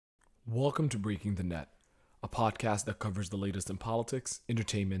Welcome to Breaking the Net, a podcast that covers the latest in politics,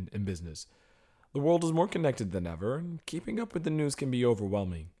 entertainment, and business. The world is more connected than ever, and keeping up with the news can be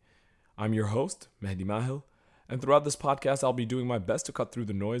overwhelming. I'm your host, Mehdi Mahil, and throughout this podcast, I'll be doing my best to cut through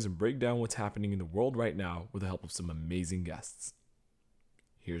the noise and break down what's happening in the world right now with the help of some amazing guests.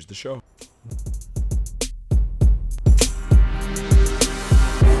 Here's the show.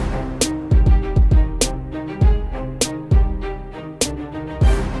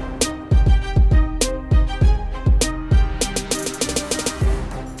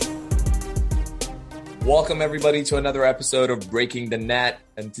 Welcome, everybody, to another episode of Breaking the Net.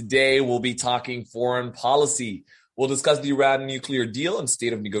 And today we'll be talking foreign policy. We'll discuss the Iran nuclear deal and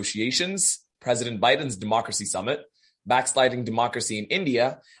state of negotiations, President Biden's democracy summit, backsliding democracy in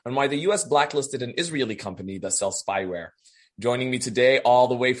India, and why the U.S. blacklisted an Israeli company that sells spyware. Joining me today, all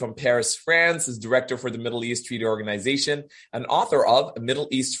the way from Paris, France, is Director for the Middle East Treaty Organization and author of A Middle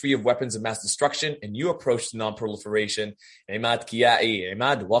East Free of Weapons of Mass Destruction, A New Approach to Non-Proliferation, Imad Kiai.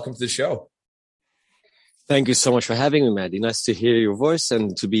 Imad, welcome to the show. Thank you so much for having me, Maddie. Nice to hear your voice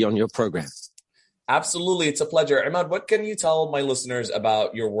and to be on your program. Absolutely. It's a pleasure. Imad, what can you tell my listeners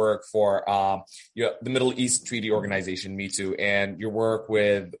about your work for the Middle East Treaty Organization, MeToo, and your work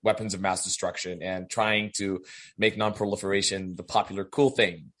with weapons of mass destruction and trying to make non-proliferation the popular cool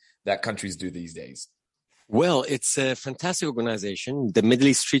thing that countries do these days? Well, it's a fantastic organization. The Middle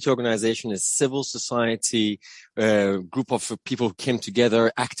East Treaty Organization is civil society, group of people who came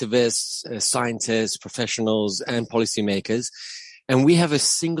together, activists, scientists, professionals, and policymakers. And we have a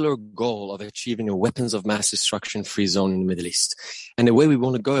singular goal of achieving a weapons of mass destruction free zone in the Middle East. And the way we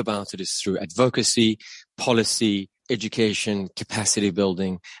want to go about it is through advocacy, policy, education, capacity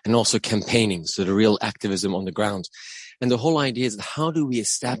building, and also campaigning. So the real activism on the ground. And the whole idea is how do we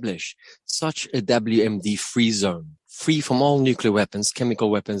establish such a WMD free zone, free from all nuclear weapons, chemical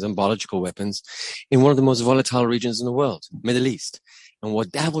weapons, and biological weapons in one of the most volatile regions in the world, Middle East. And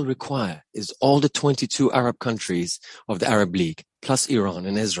what that will require is all the 22 Arab countries of the Arab League, plus Iran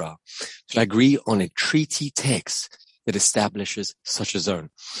and Israel, to agree on a treaty text that establishes such a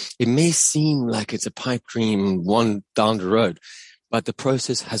zone. It may seem like it's a pipe dream one down the road, but the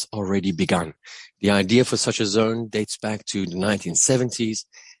process has already begun. The idea for such a zone dates back to the 1970s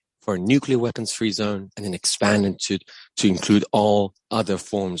for a nuclear weapons-free zone and then expanded to include all other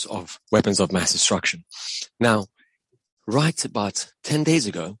forms of weapons of mass destruction. Now, right about 10 days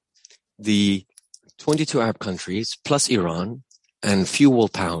ago, the 22 Arab countries plus Iran and few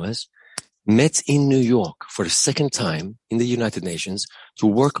world powers met in New York for the second time in the United Nations to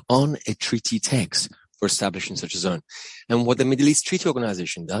work on a treaty text for establishing such a zone. And what the Middle East Treaty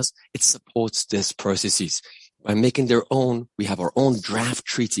Organization does, it supports these processes by making we have our own draft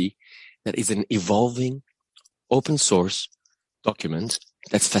treaty that is an evolving open source document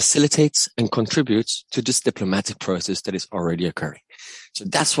that facilitates and contributes to this diplomatic process that is already occurring. So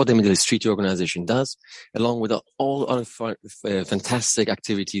that's what the Middle East Treaty Organization does, along with all other fantastic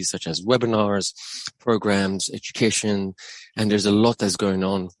activities such as webinars, programs, education, and there's a lot that's going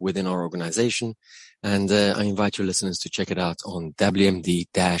on within our organization. And I invite your listeners to check it out on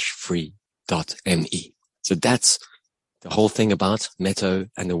wmd-free.me. So that's the whole thing about METO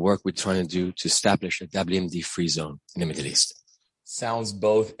and the work we're trying to do to establish a WMD free zone in the Middle East. Sounds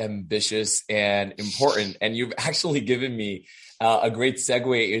both ambitious and important. And you've actually given me a great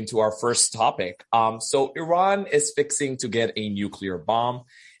segue into our first topic. So Iran is fixing to get a nuclear bomb,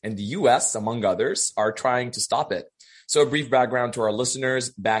 and the U.S., among others, are trying to stop it. So a brief background to our listeners.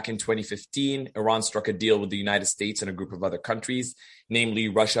 Back in 2015, Iran struck a deal with the United States and a group of other countries, namely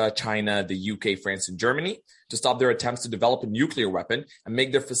Russia, China, the UK, France, and Germany, to stop their attempts to develop a nuclear weapon and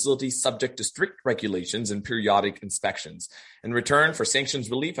make their facilities subject to strict regulations and periodic inspections, in return for sanctions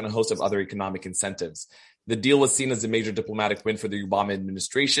relief and a host of other economic incentives. The deal was seen as a major diplomatic win for the Obama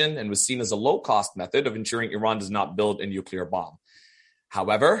administration and was seen as a low-cost method of ensuring Iran does not build a nuclear bomb.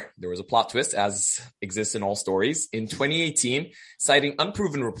 However, there was a plot twist, as exists in all stories. In 2018, citing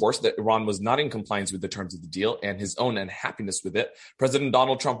unproven reports that Iran was not in compliance with the terms of the deal and his own unhappiness with it, President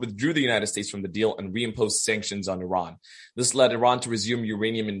Donald Trump withdrew the United States from the deal and reimposed sanctions on Iran. This led Iran to resume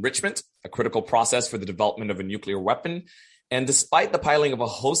uranium enrichment, a critical process for the development of a nuclear weapon. And despite the piling of a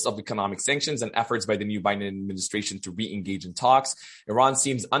host of economic sanctions and efforts by the new Biden administration to re-engage in talks, Iran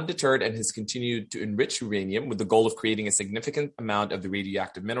seems undeterred and has continued to enrich uranium with the goal of creating a significant amount of the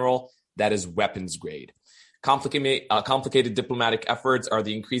radioactive mineral that is weapons grade. Complicated diplomatic efforts are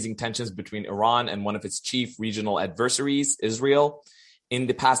the increasing tensions between Iran and one of its chief regional adversaries, Israel. In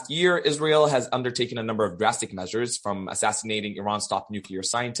the past year, Israel has undertaken a number of drastic measures, from assassinating Iran's top nuclear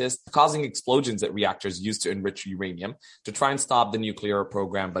scientists, causing explosions at reactors used to enrich uranium, to try and stop the nuclear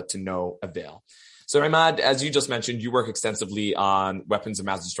program, but to no avail. So, Imad, as you just mentioned, you work extensively on weapons of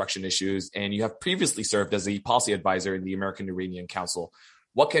mass destruction issues, and you have previously served as a policy advisor in the American Iranian Council.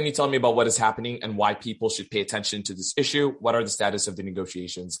 What can you tell me about what is happening and why people should pay attention to this issue? What are the status of the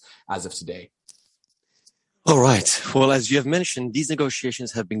negotiations as of today? All right. Well, as you have mentioned, these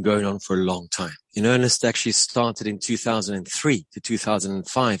negotiations have been going on for a long time. In earnest, actually started in 2003 to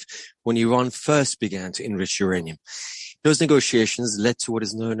 2005, when Iran first began to enrich uranium. Those negotiations led to what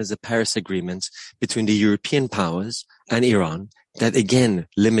is known as the Paris Agreement between the European powers and Iran that again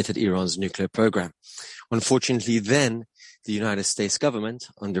limited Iran's nuclear program. Unfortunately, then the United States government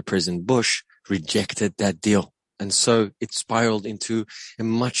under President Bush rejected that deal. And so it spiraled into a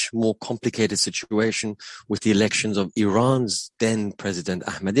much more complicated situation with the elections of Iran's then President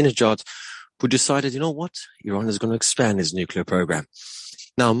Ahmadinejad, who decided, you know what, Iran is going to expand its nuclear program.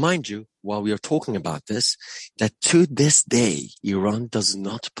 Now, mind you, while we are talking about this, that to this day, Iran does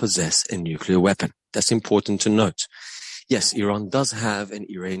not possess a nuclear weapon. That's important to note. Yes, Iran does have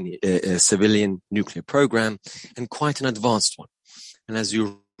a civilian nuclear program, and quite an advanced one. And as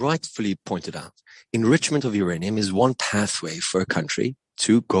you rightfully pointed out, enrichment of uranium is one pathway for a country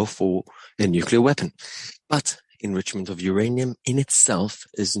to go for a nuclear weapon. But enrichment of uranium in itself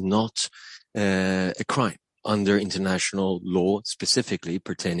is not a crime under international law, specifically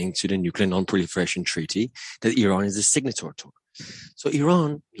pertaining to the Nuclear Non-Proliferation Treaty that Iran is a signatory to. So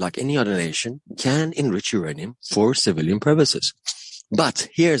Iran, like any other nation, can enrich uranium for civilian purposes. But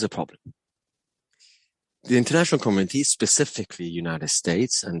here's a problem. The international community, specifically United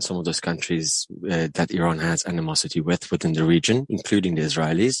States and some of those countries that Iran has animosity with within the region, including the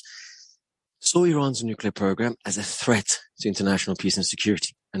Israelis, saw Iran's nuclear program as a threat to international peace and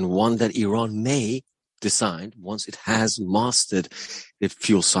security, and one that Iran may decide, once it has mastered the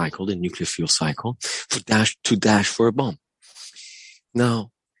fuel cycle, the nuclear fuel cycle, to dash for a bomb.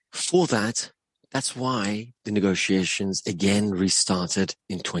 Now, for that, that's why the negotiations again restarted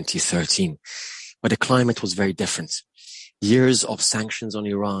in 2013. But the climate was very different. Years of sanctions on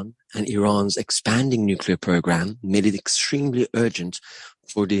Iran and Iran's expanding nuclear program made it extremely urgent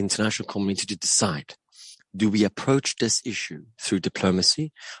for the international community to decide, do we approach this issue through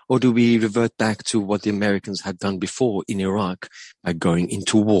diplomacy, or do we revert back to what the Americans had done before in Iraq by going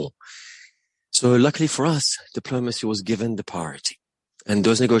into war? So luckily for us, diplomacy was given the priority. And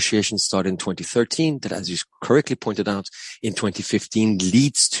those negotiations started in 2013, that, as you correctly pointed out, in 2015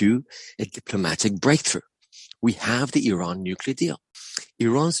 leads to a diplomatic breakthrough. We have the Iran nuclear deal.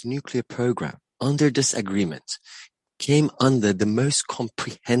 Iran's nuclear program under this agreement came under the most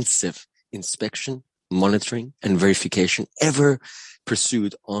comprehensive inspection, monitoring, and verification ever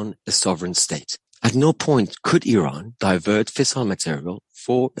pursued on a sovereign state. At no point could Iran divert fissile material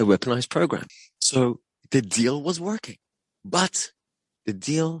for a weaponized program. So the deal was working, but the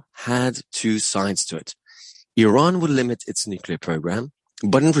deal had two sides to it. Iran would limit its nuclear program,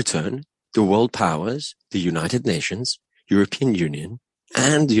 but in return, the world powers, the United Nations, European Union,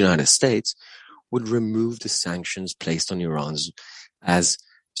 and the United States would remove the sanctions placed on Iran as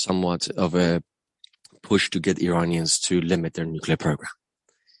somewhat of a push to get Iranians to limit their nuclear program.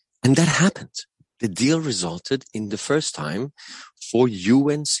 And that happened. The deal resulted in the first time for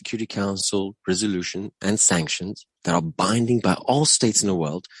UN Security Council resolution and sanctions that are binding by all states in the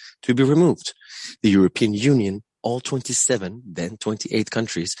world to be removed. The European Union, all 27, then 28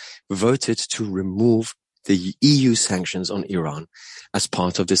 countries, voted to remove the EU sanctions on Iran as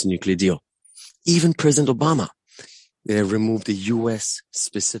part of this nuclear deal. Even President Obama removed the US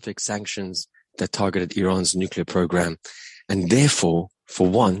specific sanctions that targeted Iran's nuclear program. And therefore, for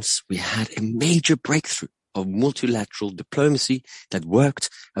once, we had a major breakthrough of multilateral diplomacy that worked,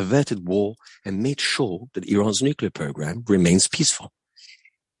 averted war, and made sure that Iran's nuclear program remains peaceful.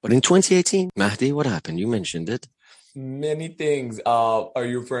 But in 2018, Mahdi, what happened? You mentioned it. Many things. Are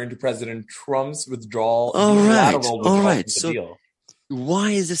you referring to President Trump's withdrawal? All right. From so deal?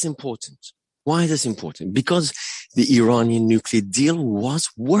 Why is this important? Why is this important? Because the Iranian nuclear deal was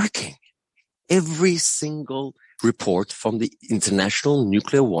working. Every single report from the international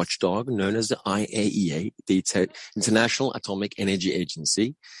nuclear watchdog known as the IAEA, the International Atomic Energy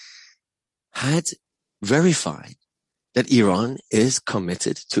Agency, had verified that Iran is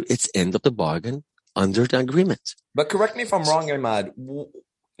committed to its end of the bargain under the agreement. But correct me if I'm wrong, Imad.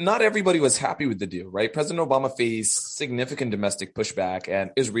 not everybody was happy with the deal, right? President Obama faced significant domestic pushback,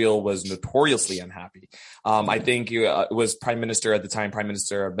 and Israel was notoriously unhappy. I think it was Prime Minister at the time, Prime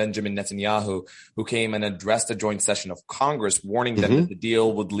Minister Benjamin Netanyahu, who came and addressed a joint session of Congress, warning them that the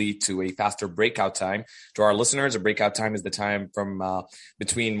deal would lead to a faster breakout time. To our listeners, a breakout time is the time from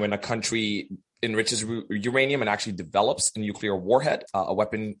between when a country enriches uranium and actually develops a nuclear warhead, a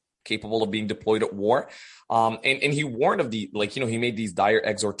weapon capable of being deployed at war. And he warned of he made these dire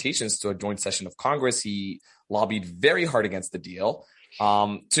exhortations to a joint session of Congress. He lobbied very hard against the deal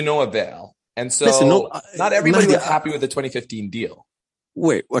to no avail. And so not everybody was happy with the 2015 deal.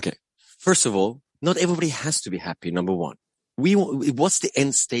 Wait, okay. First of all, not everybody has to be happy, number one. What's the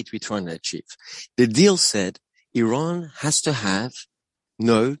end state we're trying to achieve? The deal said Iran has to have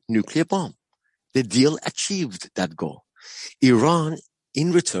no nuclear bomb. The deal achieved that goal. Iran,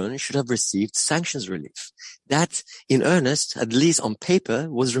 in return, should have received sanctions relief. That, in earnest, at least on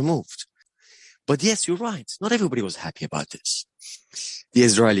paper, was removed. But yes, you're right. Not everybody was happy about this. The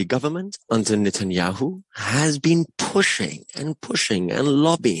Israeli government, under Netanyahu, has been pushing and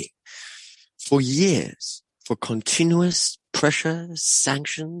lobbying for years for continuous pressure,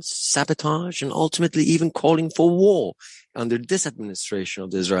 sanctions, sabotage, and ultimately even calling for war under this administration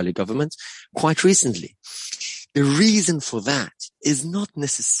of the Israeli government quite recently. The reason for that is not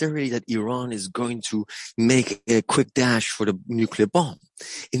necessarily that Iran is going to make a quick dash for the nuclear bomb.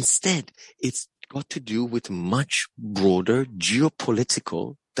 Instead, it's got to do with much broader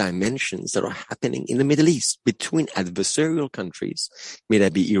geopolitical dimensions that are happening in the Middle East between adversarial countries, may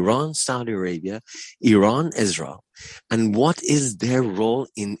that be Iran, Saudi Arabia, Iran, Israel, and what is their role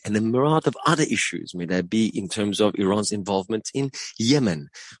in an myriad of other issues, may that be in terms of Iran's involvement in Yemen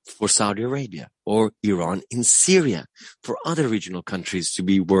for Saudi Arabia, or Iran in Syria for other regional countries to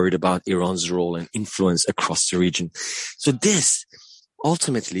be worried about Iran's role and influence across the region. So this,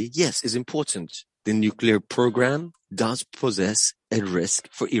 ultimately, yes, is important. The nuclear program does possess a risk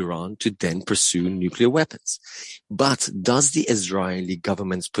for Iran to then pursue nuclear weapons. But does the Israeli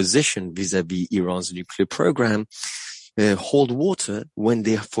government's position vis-à-vis Iran's nuclear program hold water when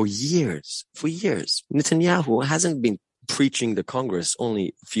they, for years, Netanyahu hasn't been preaching the Congress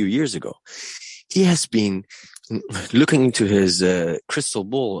only a few years ago. He has been looking into his crystal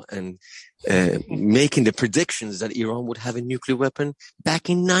ball and making the predictions that Iran would have a nuclear weapon back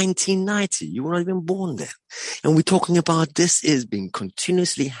in 1990. You were not even born then. And we're talking about this is being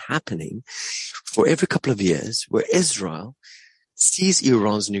continuously happening for every couple of years, where Israel sees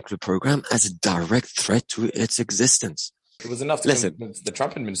Iran's nuclear program as a direct threat to its existence. It was enough to convince the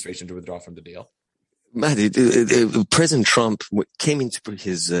Trump administration to withdraw from the deal. President Trump came into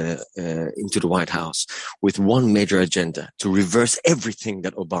the White House with one major agenda: to reverse everything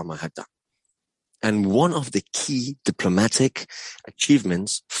that Obama had done. And one of the key diplomatic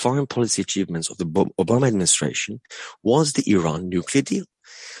achievements, foreign policy achievements of the Obama administration was the Iran nuclear deal.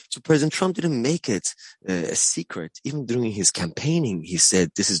 So President Trump didn't make it a secret. Even during his campaigning, he said,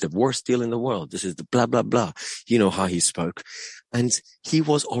 this is the worst deal in the world. This is the blah, blah, blah. You know how he spoke. And he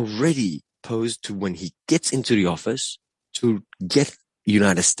was already posed to, when he gets into the office, to get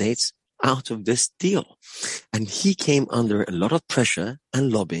United States out of this deal. And he came under a lot of pressure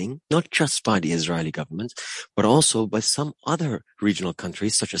and lobbying, not just by the Israeli government, but also by some other regional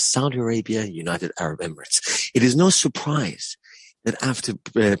countries such as Saudi Arabia, United Arab Emirates. It is no surprise that after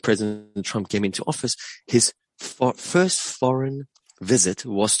President Trump came into office, his first foreign visit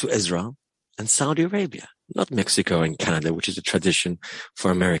was to Israel and Saudi Arabia, not Mexico and Canada, which is a tradition for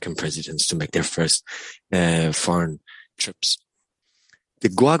American presidents to make their first foreign trips. The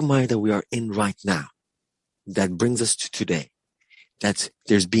quagmire that we are in right now, that brings us to today, that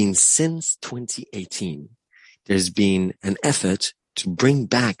there's been since 2018, there's been an effort to bring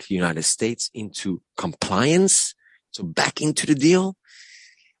back the United States into compliance, so back into the deal.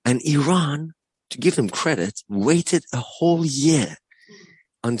 And Iran, to give them credit, waited a whole year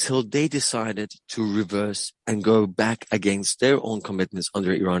until they decided to reverse and go back against their own commitments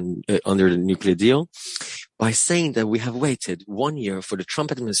under the nuclear deal, by saying that we have waited 1 year for the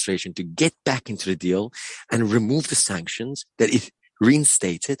Trump administration to get back into the deal and remove the sanctions that it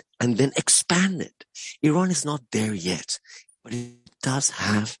reinstated and then expanded. Iran is not there yet, but it does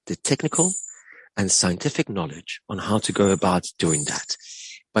have the technical and scientific knowledge on how to go about doing that.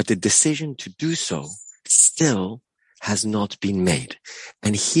 But the decision to do so still has not been made.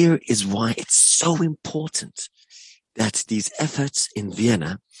 And here is why it's so important that these efforts in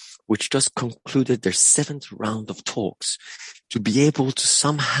Vienna, which just concluded their 7th round of talks, to be able to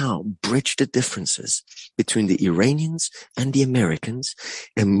somehow bridge the differences between the Iranians and the Americans,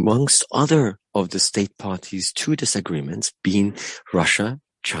 amongst other of the state parties to this agreement, being Russia,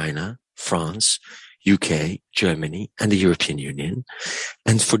 China, France, UK, Germany, and the European Union,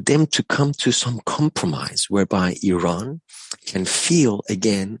 and for them to come to some compromise whereby Iran can feel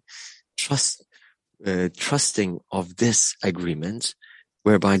again trusting of this agreement,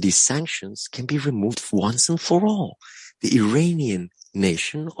 whereby these sanctions can be removed once and for all. The Iranian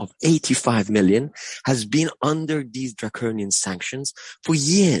nation of 85 million has been under these draconian sanctions for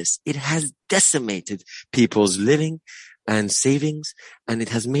years. It has decimated people's living and savings, and it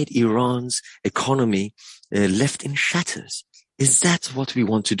has made Iran's economy left in shatters. Is that what we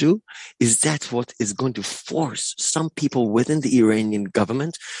want to do? Is that what is going to force some people within the Iranian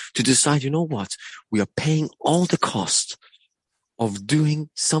government to decide, you know what, we are paying all the cost of doing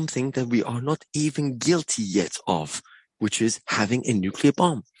something that we are not even guilty yet of, which is having a nuclear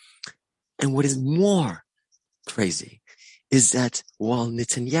bomb? And what is more crazy is that while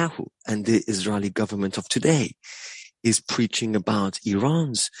Netanyahu and the Israeli government of today is preaching about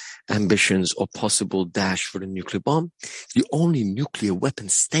Iran's ambitions or possible dash for the nuclear bomb, the only nuclear weapon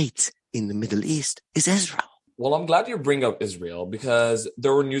state in the Middle East is Israel. Well, I'm glad you bring up Israel, because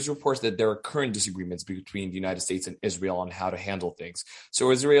there were news reports that there are current disagreements between the United States and Israel on how to handle things. So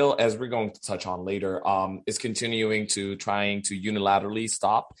Israel, as we're going to touch on later, is continuing to trying to unilaterally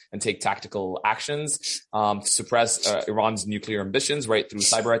stop and take tactical actions to suppress Iran's nuclear ambitions, right, through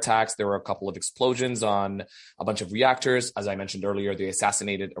cyber attacks. There were a couple of explosions on a bunch of reactors. As I mentioned earlier, they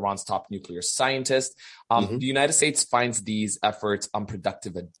assassinated Iran's top nuclear scientist. The United States finds these efforts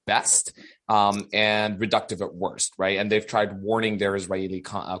unproductive at best, and reductive at worst, right? And they've tried warning their Israeli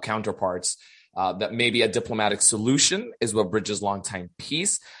counterparts that maybe a diplomatic solution is what bridges long-time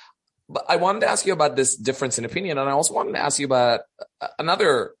peace. But I wanted to ask you about this difference in opinion, and I also wanted to ask you about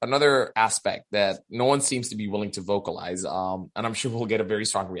another aspect that no one seems to be willing to vocalize, and I'm sure we'll get a very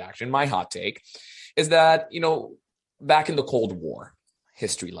strong reaction. My hot take is that, back in the Cold War,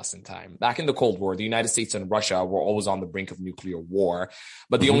 history lesson time. Back in the Cold War, the United States and Russia were always on the brink of nuclear war,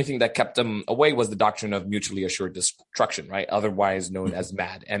 but the only thing that kept them away was the doctrine of mutually assured destruction, right? Otherwise known as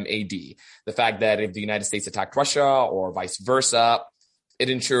MAD, M-A-D. The fact that if the United States attacked Russia or vice versa,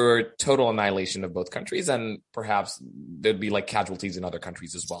 it ensured total annihilation of both countries, and perhaps there'd be like casualties in other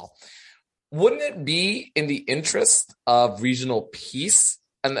countries as well. Wouldn't it be in the interest of regional peace?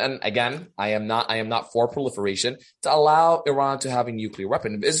 And again, I am not for proliferation, to allow Iran to have a nuclear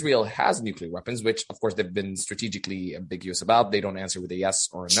weapon. If Israel has nuclear weapons, which of course they've been strategically ambiguous about, they don't answer with a yes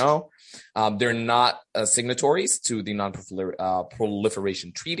or a no. They're not signatories to the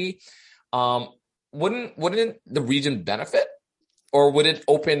non-proliferation treaty. Wouldn't the region benefit, or would it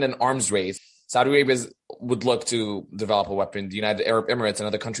open an arms race? Saudi Arabia would look to develop a weapon. The United Arab Emirates,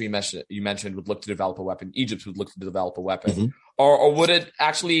 another country you mentioned, would look to develop a weapon. Egypt would look to develop a weapon. Or would it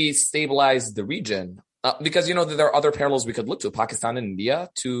actually stabilize the region? Because, there are other parallels we could look to. Pakistan and India,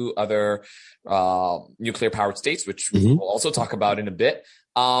 two other nuclear-powered states, which we'll also talk about in a bit.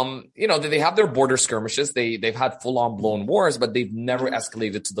 They have their border skirmishes. They've had full-on blown wars, but they've never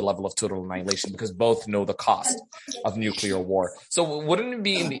escalated to the level of total annihilation, because both know the cost of nuclear war. So wouldn't it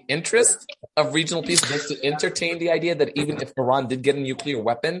be in the interest of regional peace just to entertain the idea that even if Iran did get a nuclear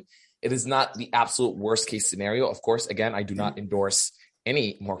weapon, it is not the absolute worst-case scenario? Of course, again, I do not endorse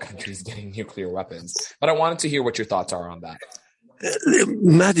any more countries getting nuclear weapons, but I wanted to hear what your thoughts are on that.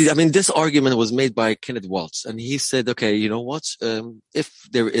 Mahdi, this argument was made by Kenneth Waltz, and he said, okay, you know what? If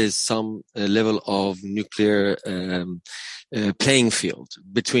there is some level of nuclear playing field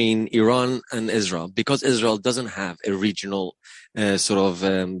between Iran and Israel, because Israel doesn't have a regional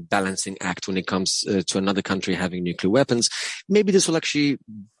balancing act when it comes to another country having nuclear weapons, maybe this will actually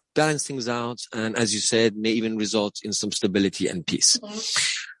balance things out, and as you said, may even result in some stability and peace.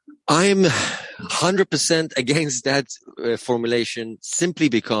 I'm 100% against that formulation, simply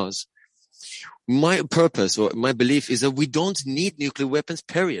because my purpose or my belief is that we don't need nuclear weapons,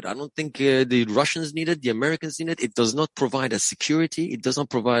 period. I don't think the Russians need it, the Americans need it. It does not provide us security. It does not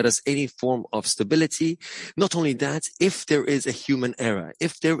provide us any form of stability. Not only that, if there is a human error,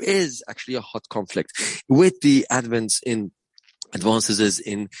 if there is actually a hot conflict with the advances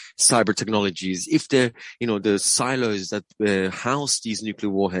in cyber technologies, if the silos that house these nuclear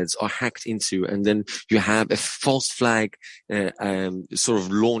warheads are hacked into, and then you have a false flag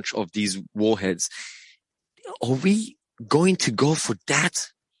launch of these warheads, are we going to go for that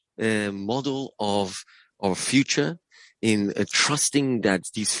model of our future, in trusting that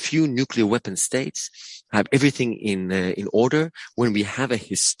these few nuclear weapon states have everything in order, when we have a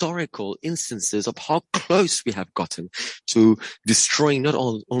historical instances of how close we have gotten to destroying not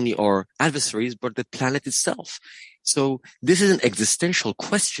only our adversaries, but the planet itself? So this is an existential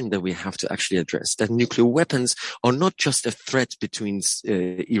question that we have to actually address, that nuclear weapons are not just a threat between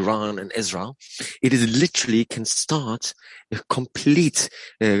Iran and Israel. It is literally can start a complete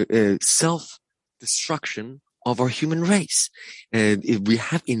self-destruction of our human race. We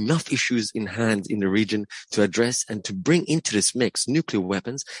have enough issues in hand in the region to address, and to bring into this mix nuclear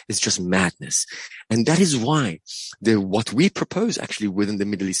weapons is just madness. And that is why what we propose actually within the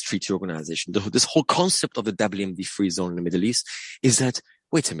Middle East Treaty Organization, this whole concept of the WMD free zone in the Middle East, is that,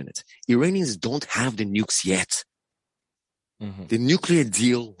 wait a minute, Iranians don't have the nukes yet. Mm-hmm. The nuclear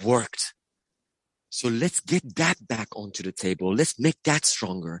deal worked. So let's get that back onto the table. Let's make that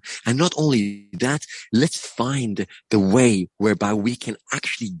stronger. And not only that, let's find the way whereby we can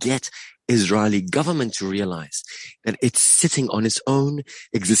actually get Israeli government to realize that it's sitting on its own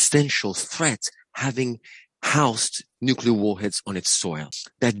existential threat, having housed nuclear warheads on its soil.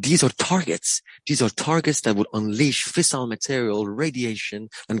 That these are targets. These are targets that would unleash fissile material, radiation,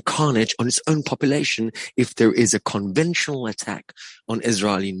 and carnage on its own population if there is a conventional attack on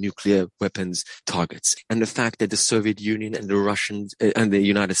Israeli nuclear weapons targets. And the fact that the Soviet Union and the Russians and the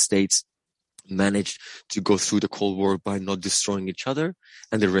United States managed to go through the Cold War by not destroying each other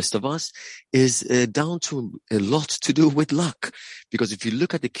and the rest of us is down to a lot to do with luck. Because if you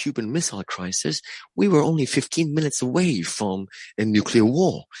look at the Cuban Missile Crisis, we were only 15 minutes away from a nuclear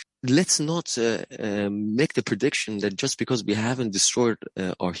war. Let's not make the prediction that just because we haven't destroyed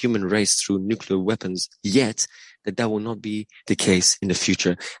our human race through nuclear weapons yet, that will not be the case in the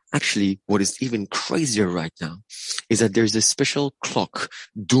future. Actually, what is even crazier right now is that there's a special clock,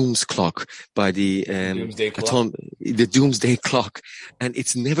 Doom's clock, by the Doomsday clock, and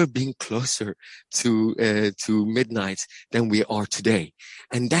it's never been closer to midnight than we are today.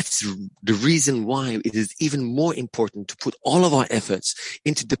 And that's the reason why it is even more important to put all of our efforts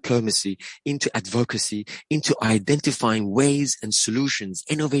into diplomacy, into advocacy, into identifying ways and solutions,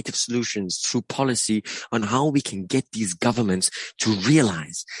 innovative solutions through policy on how we can get these governments to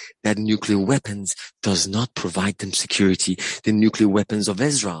realize that nuclear weapons does not provide them security. The nuclear weapons of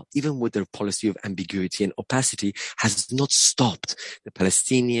Israel, even with their policy of ambiguity and opacity, has not stopped the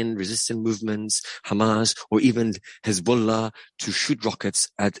Palestinian resistance movements, Hamas, or even Hezbollah to shoot rockets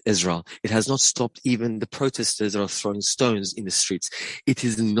at Israel. It has not stopped even the protesters that are throwing stones in the streets. It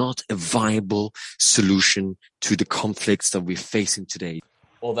is not a viable solution to the conflicts that we're facing today.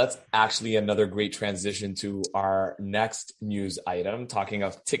 Well, that's actually another great transition to our next news item, talking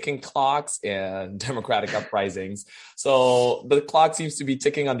of ticking clocks and democratic uprisings. So the clock seems to be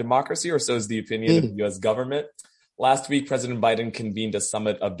ticking on democracy, or so is the opinion of the U.S. government. Last week, President Biden convened a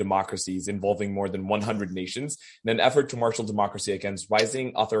summit of democracies involving more than 100 nations in an effort to marshal democracy against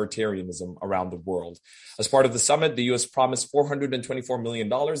rising authoritarianism around the world. As part of the summit, the U.S. promised $424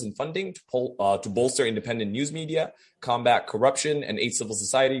 million in funding to bolster independent news media, combat corruption, and aid civil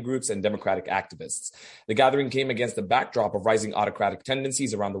society groups and democratic activists. The gathering came against the backdrop of rising autocratic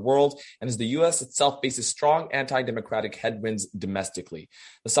tendencies around the world, and as the U.S. itself faces strong anti-democratic headwinds domestically.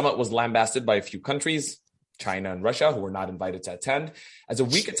 The summit was lambasted by a few countries, China and Russia, who were not invited to attend, as a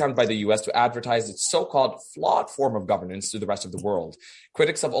weak attempt by the U.S. to advertise its so-called flawed form of governance to the rest of the world.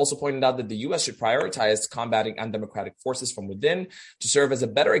 Critics have also pointed out that the U.S. should prioritize combating undemocratic forces from within to serve as a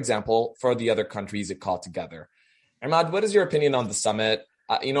better example for the other countries it called together. Ahmad, what is your opinion on the summit?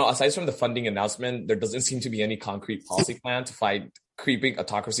 Aside from the funding announcement, there doesn't seem to be any concrete policy plan to fight creeping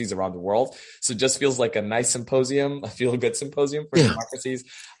autocracies around the world. So it just feels like a nice symposium, a feel-good symposium for democracies.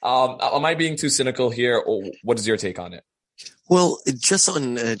 Am I being too cynical here, or what is your take on it? Well, just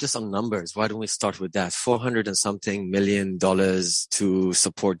on numbers, why don't we start with that? $400 and something million to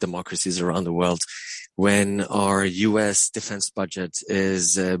support democracies around the world, when our U.S. defense budget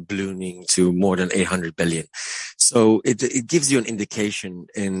is ballooning to more than $800 billion. So it gives you an indication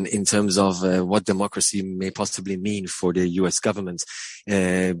in terms of what democracy may possibly mean for the U.S. government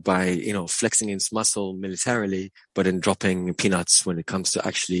by flexing its muscle militarily, but then dropping peanuts when it comes to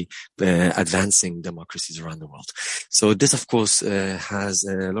actually advancing democracies around the world. So this, of course, has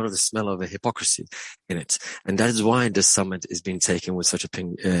a lot of the smell of a hypocrisy in it, and that is why this summit is being taken with such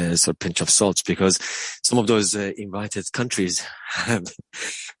a pinch of salt, because some of those invited countries have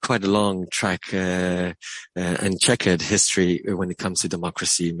quite a long track and checkered history when it comes to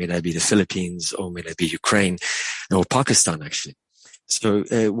democracy. May that be the Philippines, or may that be Ukraine, or Pakistan, actually. So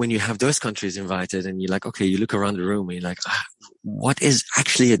when you have those countries invited, and you're like, okay, you look around the room and you're like, what is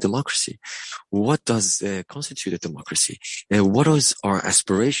actually a democracy? What does constitute a democracy? What is our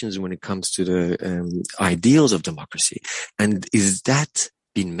aspirations when it comes to the ideals of democracy? And is that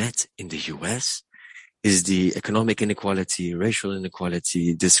being met in the U.S.? is the economic inequality, racial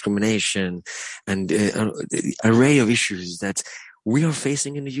inequality, discrimination, and an array of issues that we are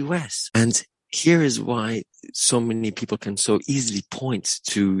facing in the US. And here is why so many people can so easily point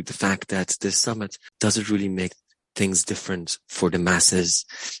to the fact that this summit doesn't really make things different for the masses.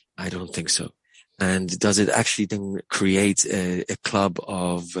 I don't think so. And does it actually then create a club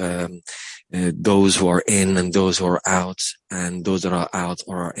of those who are in and those who are out, and those that are out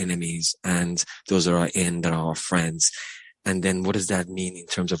are our enemies, and those that are in that are our friends? And then what does that mean in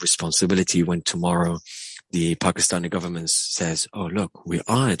terms of responsibility when tomorrow the Pakistani government says, oh, look, we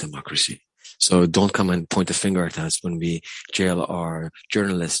are a democracy. So don't come and point a finger at us when we jail our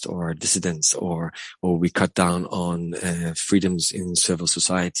journalists or our dissidents, or we cut down on freedoms in civil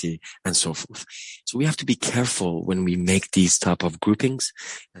society and so forth. So we have to be careful when we make these type of groupings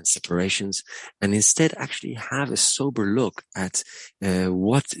and separations, and instead actually have a sober look at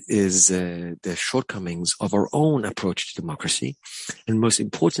what is the shortcomings of our own approach to democracy, and most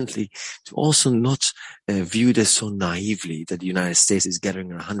importantly, to also not view this so naively that the United States is gathering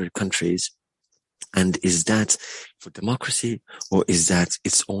 100 countries. And is that for democracy, or is that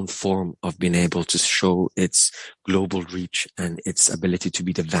its own form of being able to show its global reach and its ability to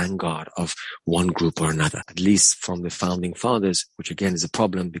be the vanguard of one group or another? At least from the founding fathers, which again is a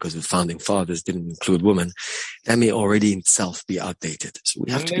problem because the founding fathers didn't include women, that may already in itself be outdated. So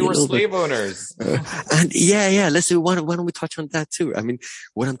we have to be a little bit. They were slave owners. And yeah. Let's say, why don't we touch on that too? I mean,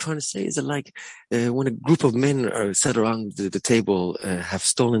 what I'm trying to say is that when a group of men are sat around the table, have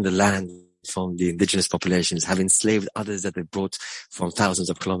stolen the land from the indigenous populations, have enslaved others that they brought from thousands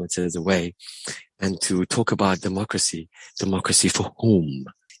of kilometers away, and to talk about democracy for whom?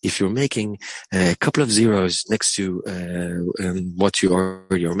 If you're making a couple of zeros next to what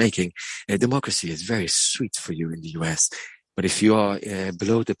you're making, democracy is very sweet for you in the US. But if you are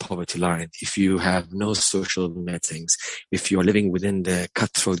below the poverty line, if you have no social nettings, if you are living within the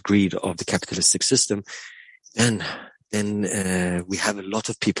cutthroat greed of the capitalistic system, then we have a lot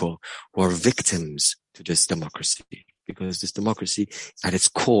of people who are victims to this democracy, because this democracy at its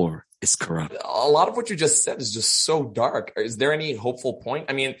core is corrupt. A lot of what you just said is just so dark. Is there any hopeful point?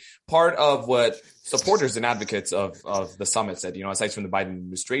 I mean, part of what supporters and advocates of the summit said, aside from the Biden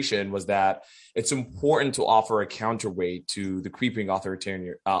administration, was that it's important to offer a counterweight to the creeping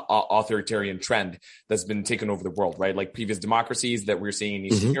authoritarian trend that's been taken over the world, right? Like previous democracies that we're seeing in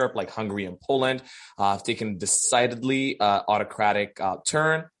Eastern Europe, like Hungary and Poland, have taken decidedly autocratic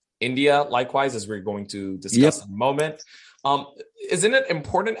turn. India, likewise, as we're going to discuss in a moment. Isn't it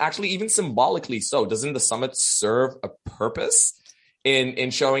important, actually, even symbolically so? Doesn't the summit serve a purpose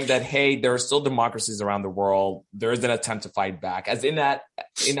in showing that, hey, there are still democracies around the world? There is an attempt to fight back, as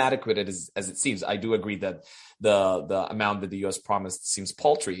inadequate as it seems. I do agree that the amount that the U.S. promised seems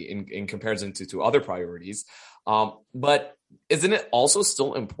paltry in comparison to other priorities. But isn't it also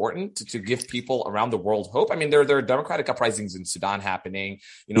still important to give people around the world hope? I mean, there are democratic uprisings in Sudan happening.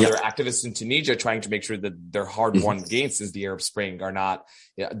 There are activists in Tunisia trying to make sure that their hard-won gains since the Arab Spring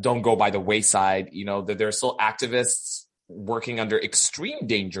don't go by the wayside. That there are still activists working under extreme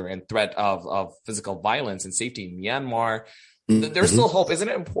danger and threat of physical violence and safety in Myanmar. There's still hope. Isn't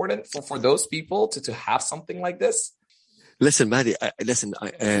it important for those people to have something like this? Listen, Maddie,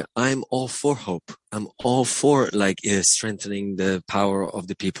 I'm all for hope. I'm all for strengthening the power of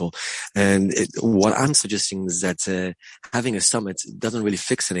the people. And what I'm suggesting is that having a summit doesn't really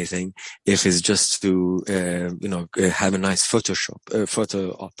fix anything if it's just to have a nice photo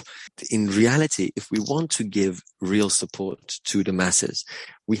op. In reality, if we want to give real support to the masses,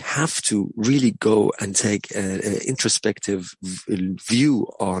 we have to really go and take an introspective view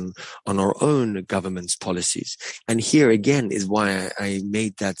on our own government's policies. And here again is why I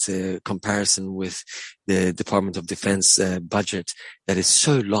made that comparison with the Department of Defense budget that is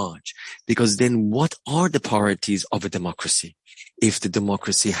so large. Because then what are the priorities of a democracy? If the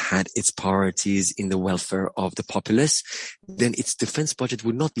democracy had its priorities in the welfare of the populace, then its defense budget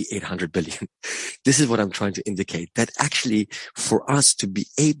would not be 800 billion. This is what I'm trying to indicate, that actually for us to be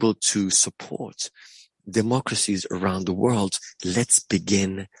able to support democracies around the world, let's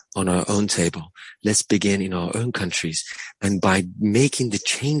begin on our own table. Let's begin in our own countries. And by making the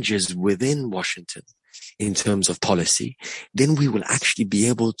changes within Washington in terms of policy, then we will actually be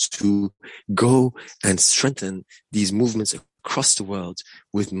able to go and strengthen these movements across the world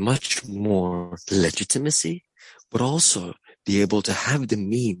with much more legitimacy, but also be able to have the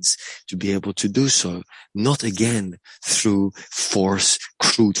means to be able to do so, not again through force,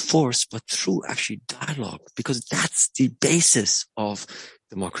 crude force, but through actually dialogue, because that's the basis of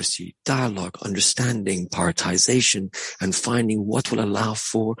democracy, dialogue, understanding, prioritization, and finding what will allow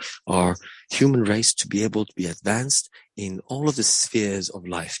for our human race to be able to be advanced in all of the spheres of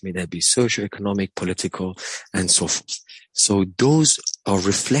life, may that be socio-economic, political, and so forth. So those are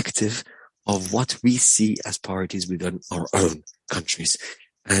reflective of what we see as priorities within our own countries.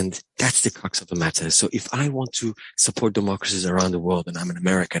 And that's the crux of the matter. So if I want to support democracies around the world and I'm an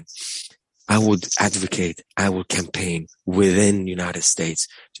American, I would advocate, I would campaign within the United States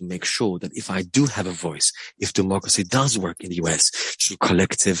to make sure that if I do have a voice, if democracy does work in the US through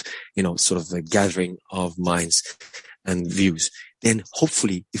collective, sort of a gathering of minds and views, then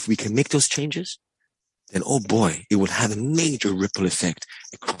hopefully if we can make those changes, then oh boy, it will have a major ripple effect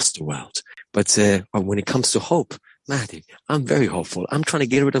across the world. But when it comes to hope, Mahdi, I'm very hopeful. I'm trying to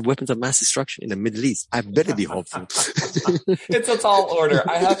get rid of weapons of mass destruction in the Middle East. I better be hopeful. It's a tall order.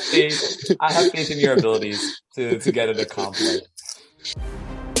 I have faith. I have faith in your abilities to get it accomplished.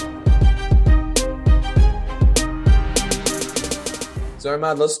 So,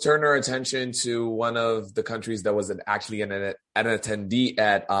 Ahmad, let's turn our attention to one of the countries that was actually an attendee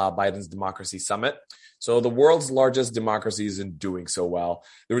at Biden's Democracy Summit. So the world's largest democracy isn't doing so well.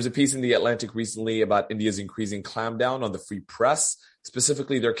 There was a piece in The Atlantic recently about India's increasing clampdown on the free press,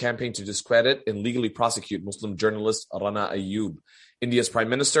 specifically their campaign to discredit and legally prosecute Muslim journalist Rana Ayyub. India's Prime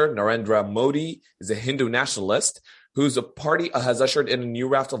Minister, Narendra Modi, is a Hindu nationalist whose party has ushered in a new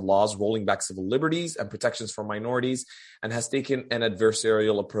raft of laws rolling back civil liberties and protections for minorities and has taken an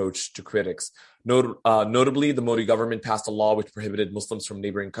adversarial approach to critics. Notably, the Modi government passed a law which prohibited Muslims from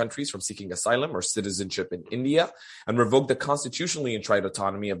neighboring countries from seeking asylum or citizenship in India and revoked the constitutionally enshrined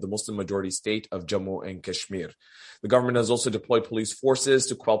autonomy of the Muslim-majority state of Jammu and Kashmir. The government has also deployed police forces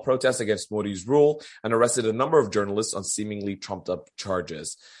to quell protests against Modi's rule and arrested a number of journalists on seemingly trumped-up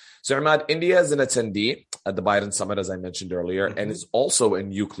charges. So, Ahmad, India is an attendee at the Biden summit, as I mentioned earlier, and is also a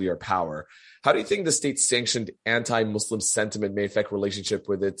nuclear power. How do you think the state-sanctioned anti-Muslim sentiment may affect relationship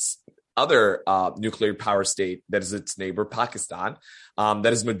with its other nuclear power state, that is its neighbor, Pakistan,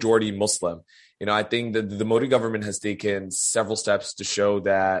 that is majority Muslim? I think that the Modi government has taken several steps to show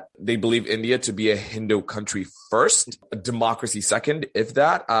that they believe India to be a Hindu country first, a democracy second, if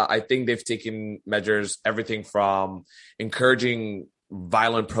that. I think they've taken measures, everything from encouraging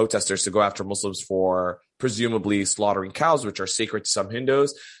violent protesters to go after Muslims for presumably slaughtering cows, which are sacred to some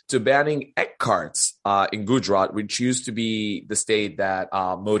Hindus, to banning egg carts in Gujarat, which used to be the state that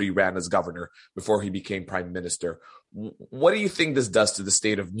Modi ran as governor before he became prime minister. What do you think this does to the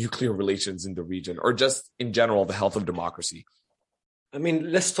state of nuclear relations in the region, or just in general, the health of democracy? I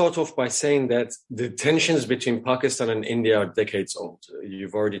mean, let's start off by saying that the tensions between Pakistan and India are decades old.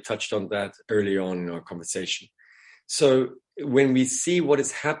 You've already touched on that early on in our conversation. So when we see what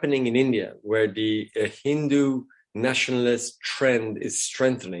is happening in India, where the Hindu nationalist trend is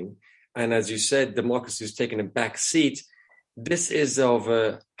strengthening, and as you said, democracy is taking a back seat, this is of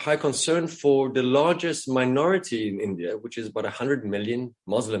high concern for the largest minority in India, which is about 100 million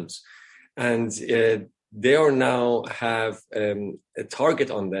Muslims. And they are now have a target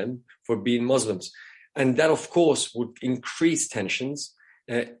on them for being Muslims. And that, of course, would increase tensions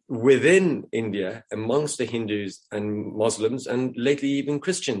within India amongst the Hindus and Muslims, and lately even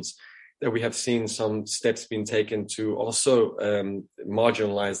Christians, that we have seen some steps being taken to also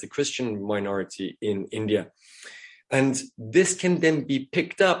marginalize the Christian minority in India. And this can then be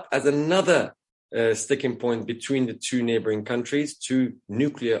picked up as another sticking point between the two neighboring countries, two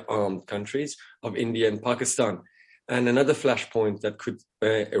nuclear-armed countries of India and Pakistan, and another flashpoint that could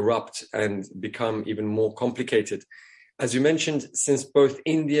erupt and become even more complicated. As you mentioned, since both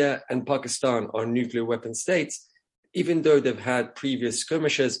India and Pakistan are nuclear weapon states, even though they've had previous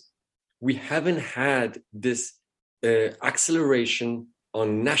skirmishes, we haven't had this acceleration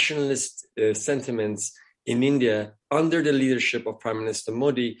on nationalist sentiments in India under the leadership of Prime Minister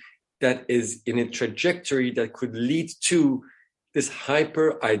Modi that is in a trajectory that could lead to this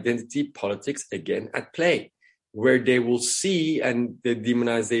hyper-identity politics again at play, where they will see, and the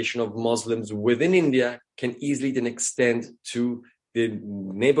demonization of Muslims within India can easily then extend to the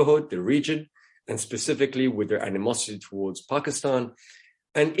neighborhood, the region, and specifically with their animosity towards Pakistan.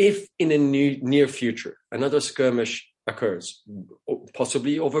 And if in a near future, another skirmish occurs,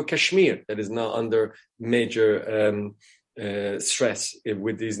 possibly over Kashmir, that is now under major stress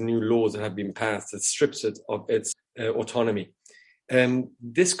with these new laws that have been passed that strips it of its autonomy,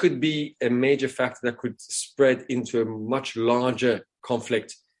 this could be a major factor that could spread into a much larger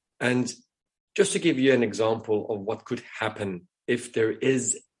conflict. And just to give you an example of what could happen if there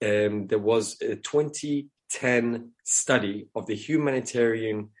was a 2010 study of the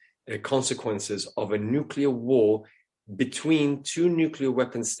humanitarian consequences of a nuclear war between two nuclear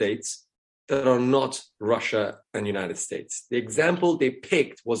weapon states that are not Russia and United States. The example they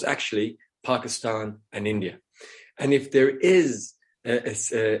picked was actually Pakistan and India. And if there is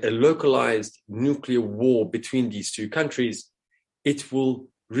a localized nuclear war between these two countries, it will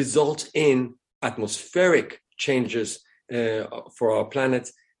result in atmospheric changes for our planet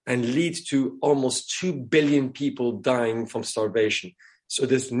and lead to almost 2 billion people dying from starvation. So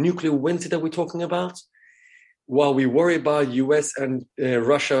this nuclear winter that we're talking about, while we worry about US and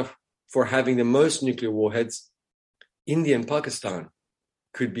Russia for having the most nuclear warheads, India and Pakistan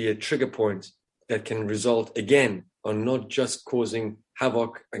could be a trigger point that can result again on not just causing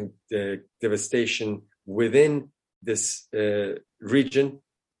havoc and devastation within this region,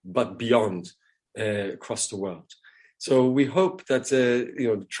 but beyond across the world. So we hope that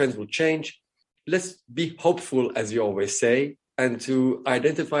the trends will change. Let's be hopeful, as you always say, and to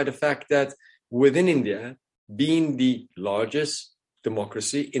identify the fact that within India, being the largest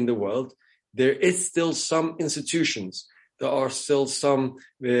democracy in the world, there is still some institutions, there are still some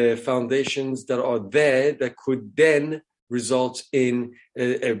foundations that are there that could then result in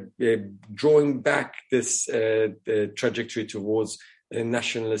drawing back this trajectory towards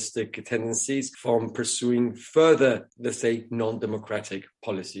nationalistic tendencies from pursuing further, let's say, non-democratic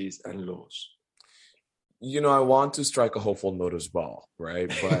policies and laws. I want to strike a hopeful note as well,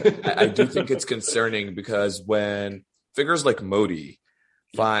 right? But I do think it's concerning because when figures like Modi,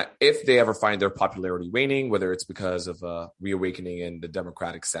 if they ever find their popularity waning, whether it's because of a reawakening in the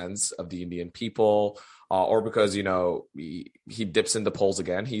democratic sense of the Indian people, or because, he dips in the polls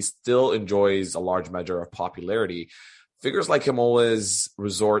again, he still enjoys a large measure of popularity. Figures like him always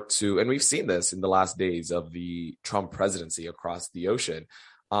resort to, and we've seen this in the last days of the Trump presidency across the ocean,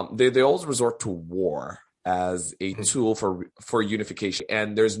 they always resort to war as a tool for unification.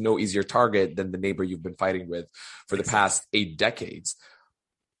 And there's no easier target than the neighbor you've been fighting with for the past 8 decades.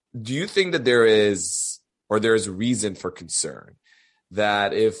 Do you think that there is reason for concern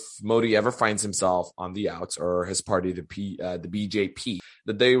that if Modi ever finds himself on the outs, or his party, the BJP,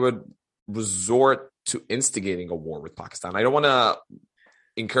 that they would resort to instigating a war with Pakistan? I don't want to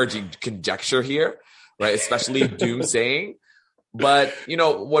encourage conjecture here, right? Especially doomsaying. But,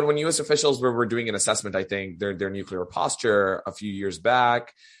 when U.S. officials were doing an assessment, I think, their nuclear posture a few years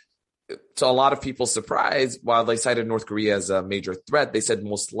back, to a lot of people's surprise, while they cited North Korea as a major threat, they said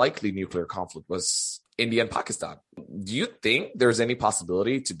most likely nuclear conflict was India and Pakistan. Do you think there's any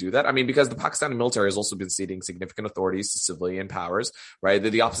possibility to do that? I mean, because the Pakistani military has also been ceding significant authorities to civilian powers, right?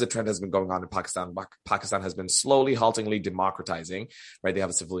 The opposite trend has been going on in Pakistan. Pakistan has been slowly, haltingly democratizing, right? They have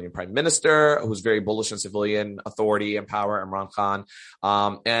a civilian prime minister who's very bullish on civilian authority and power, Imran Khan,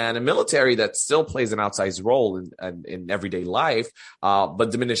 and a military that still plays an outsized role in everyday life,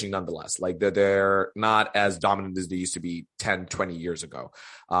 but diminishing nonetheless. Like they're not as dominant as they used to be 10, 20 years ago,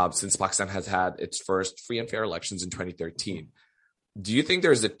 since Pakistan has had its first free and fair elections in 2013. Do you think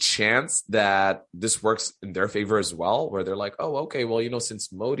there's a chance that this works in their favor as well, where they're like, oh, okay, well,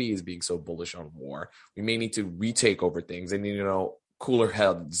 since Modi is being so bullish on war, we may need to retake over things and, cooler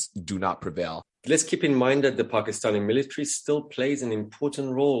heads do not prevail? Let's keep in mind that the Pakistani military still plays an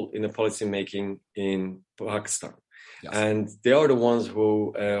important role in the policy making in Pakistan. Yes. And they are the ones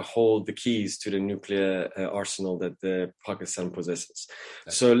who hold the keys to the nuclear arsenal that Pakistan possesses.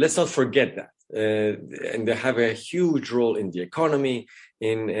 Yes. So let's not forget that. And they have a huge role in the economy,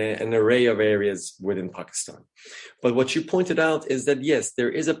 in an array of areas within Pakistan. But what you pointed out is that, yes,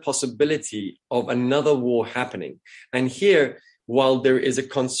 there is a possibility of another war happening. And here, while there is a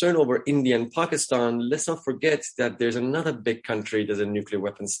concern over India and Pakistan, let's not forget that there's another big country, there's a nuclear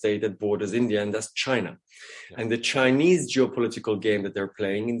weapons state that borders India, and that's China. Yeah. And the Chinese geopolitical game that they're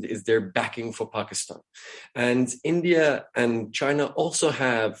playing is their backing for Pakistan. And India and China also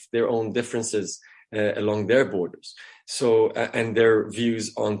have their own differences along their borders. So, and their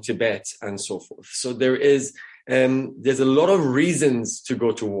views on Tibet and so forth. So there's a lot of reasons to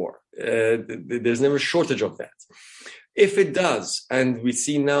go to war. There's never a shortage of that. If it does, and we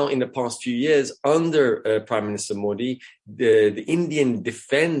see now in the past few years under Prime Minister Modi, the Indian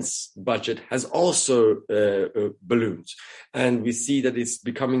defense budget has also ballooned. And we see that it's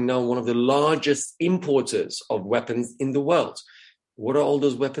becoming now one of the largest importers of weapons in the world. What are all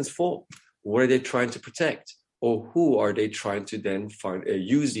those weapons for? What are they trying to protect? Or who are they trying to then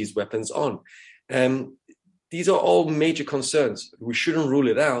use these weapons on? These are all major concerns. We shouldn't rule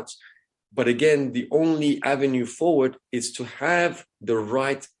it out. But again, the only avenue forward is to have the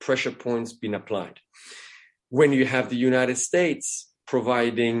right pressure points being applied. When you have the United States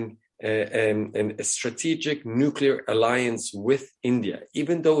providing a strategic nuclear alliance with India,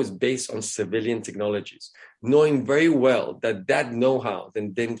 even though it's based on civilian technologies, knowing very well that that know-how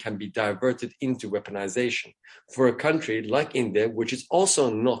then can be diverted into weaponization for a country like India, which is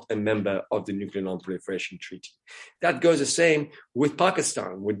also not a member of the Nuclear Non-Proliferation Treaty. That goes the same with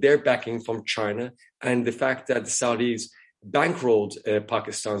Pakistan, with their backing from China and the fact that the Saudis bankrolled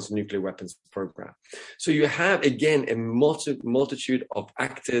Pakistan's nuclear weapons program. So you have, again, a multitude of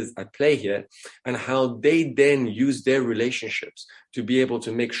actors at play here, and how they then use their relationships to be able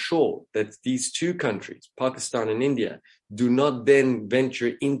to make sure that these two countries, Pakistan and India, do not then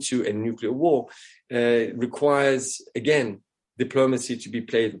venture into a nuclear war, requires, again, diplomacy to be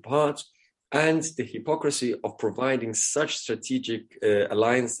played a part, and the hypocrisy of providing such strategic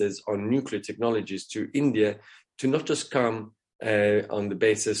alliances on nuclear technologies to India to not just come on the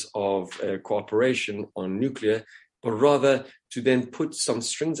basis of cooperation on nuclear, but rather to then put some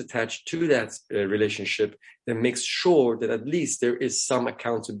strings attached to that relationship that makes sure that at least there is some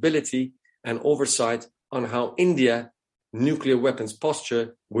accountability and oversight on how India nuclear weapons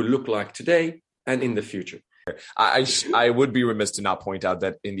posture will look like today and in the future. I would be remiss to not point out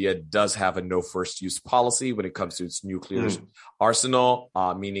that India does have a no first use policy when it comes to its nuclear arsenal,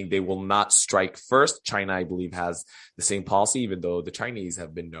 meaning they will not strike first. China, I believe, has the same policy, even though the Chinese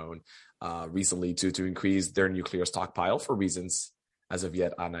have been known recently to increase their nuclear stockpile for reasons as of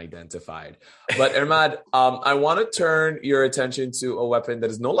yet unidentified. But Irmad, I want to turn your attention to a weapon that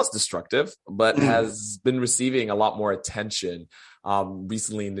is no less destructive, but has been receiving a lot more attention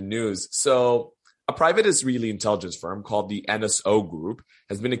recently in the news. So a private Israeli intelligence firm called the NSO Group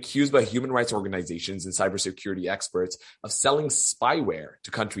has been accused by human rights organizations and cybersecurity experts of selling spyware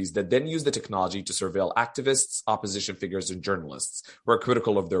to countries that then use the technology to surveil activists, opposition figures, and journalists who are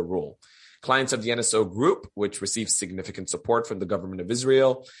critical of their rule. Clients of the NSO Group, which receives significant support from the government of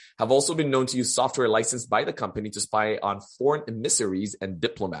Israel, have also been known to use software licensed by the company to spy on foreign emissaries and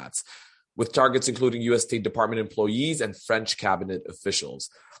diplomats, with targets including U.S. State Department employees and French cabinet officials.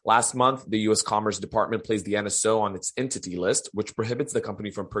 Last month, the U.S. Commerce Department placed the NSO on its entity list, which prohibits the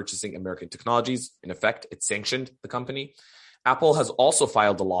company from purchasing American technologies. In effect, it sanctioned the company. Apple has also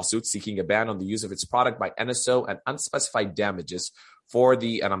filed a lawsuit seeking a ban on the use of its product by NSO and unspecified damages for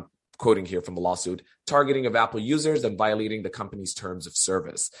the, and I'm quoting here from the lawsuit, targeting of Apple users and violating the company's terms of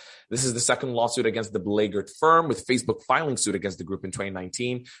service. This is the second lawsuit against the beleaguered firm, with Facebook filing suit against the group in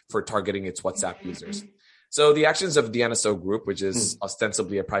 2019 for targeting its WhatsApp users. So the actions of the NSO Group, which is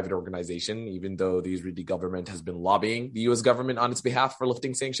ostensibly a private organization, even though the Israeli government has been lobbying the U.S. government on its behalf for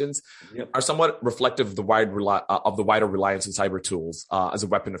lifting sanctions, are somewhat reflective of the wider reliance on cyber tools as a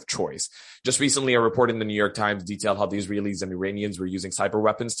weapon of choice. Just recently, a report in the New York Times detailed how the Israelis and Iranians were using cyber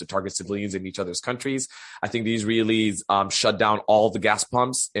weapons to target civilians in each other's countries. I think the Israelis shut down all the gas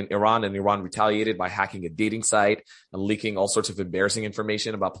pumps in Iran, and Iran retaliated by hacking a dating site and leaking all sorts of embarrassing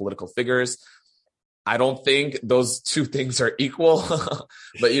information about political figures. I don't think those two things are equal,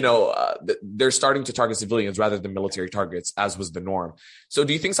 but, they're starting to target civilians rather than military targets, as was the norm. So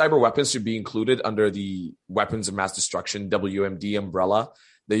do you think cyber weapons should be included under the weapons of mass destruction, WMD umbrella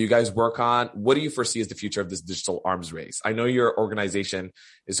that you guys work on? What do you foresee as the future of this digital arms race? I know your organization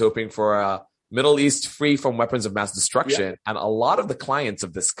is hoping for a Middle East free from weapons of mass destruction. And a lot of the clients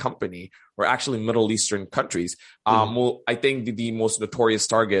of this company were actually Middle Eastern countries. Well, I think the most notorious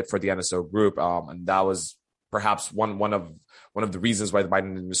target for the NSO Group, and that was perhaps one of the reasons why the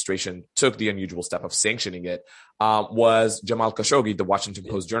Biden administration took the unusual step of sanctioning it, was Jamal Khashoggi, the Washington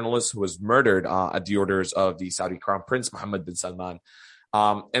Post journalist who was murdered at the orders of the Saudi Crown Prince Mohammed bin Salman.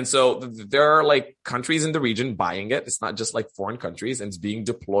 And so there are like countries in the region buying it. It's not just like foreign countries, and it's being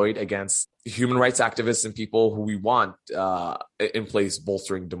deployed against human rights activists and people who we want in place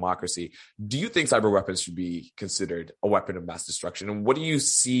bolstering democracy. Do you think cyber weapons should be considered a weapon of mass destruction? And what do you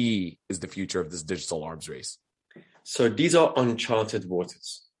see is the future of this digital arms race? So these are uncharted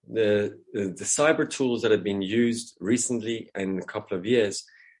waters. The cyber tools that have been used recently and in a couple of years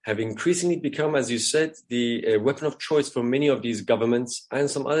have increasingly become, as you said, the weapon of choice for many of these governments and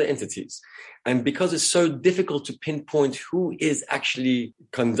some other entities. And because it's so difficult to pinpoint who is actually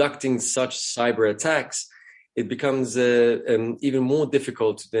conducting such cyber attacks, it becomes even more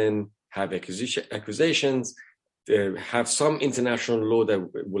difficult to then have accusations, have some international law that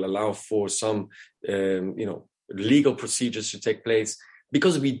will allow for some, legal procedures to take place,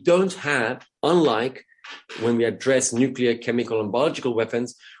 because we don't have, unlike when we address nuclear, chemical, and biological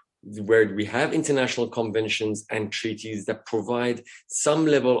weapons, where we have international conventions and treaties that provide some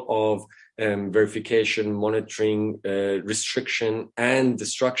level of verification, monitoring, restriction, and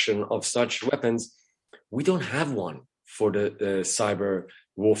destruction of such weapons, we don't have one for the cyber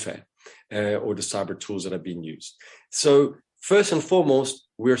warfare. or the cyber tools that are being used. So first and foremost,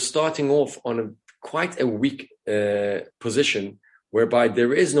 we're starting off on quite a weak position, whereby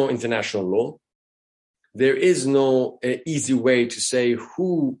there is no international law. There is no easy way to say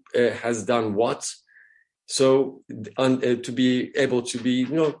who has done what. So to be able to be,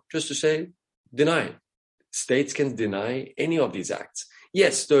 just to say, deny. States can deny any of these acts.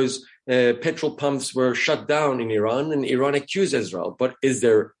 Yes, those petrol pumps were shut down in Iran, and Iran accused Israel. But is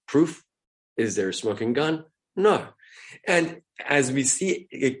there proof? Is there a smoking gun? No. And as we see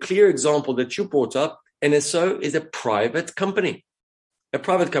a clear example that you brought up, NSO is a private company. A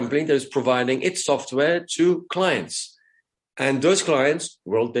private company that is providing its software to clients. And those clients,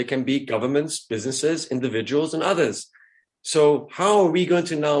 well, they can be governments, businesses, individuals, and others. So how are we going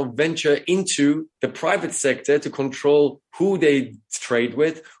to now venture into the private sector to control who they trade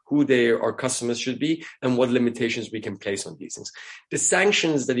with, who our customers should be, and what limitations we can place on these things? The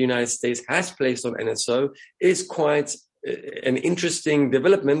sanctions that the United States has placed on NSO is quite an interesting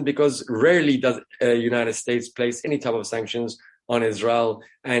development, because rarely does the United States place any type of sanctions on Israel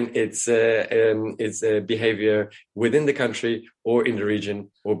and its behavior within the country or in the region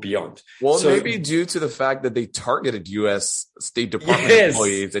or beyond. Well, so, maybe due to the fact that they targeted U.S. State Department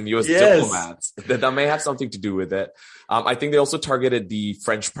employees and U.S. diplomats, that may have something to do with it. I think they also targeted the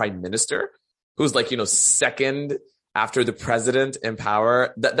French Prime Minister, who's second after the president in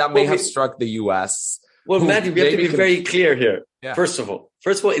power. That may have struck the U.S. Well, Matty, we have to be very clear here. Yeah. First of all,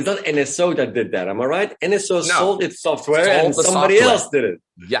 it's not NSO that did that. Am I right? NSO sold its software and somebody else did it.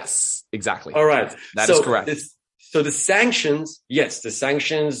 Yes, exactly. All right. That is correct. So the sanctions, the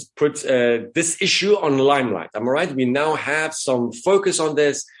sanctions put this issue on limelight. Am I right? We now have some focus on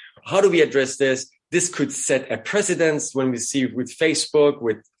this. How do we address this? This could set a precedence when we see with Facebook,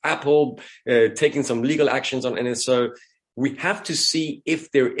 with Apple taking some legal actions on NSO. We have to see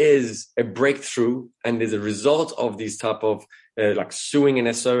if there is a breakthrough and as a result of these type of suing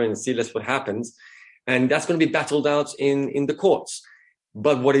NSO and see what happens. And that's going to be battled out in the courts.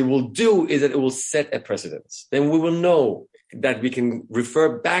 But what it will do is that it will set a precedence. Then we will know that we can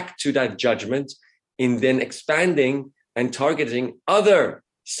refer back to that judgment in then expanding and targeting other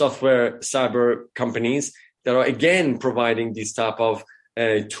software cyber companies that are again providing these type of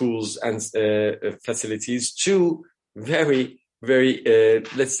tools and facilities to very, very,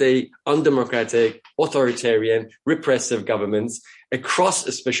 let's say, undemocratic, authoritarian, repressive governments across,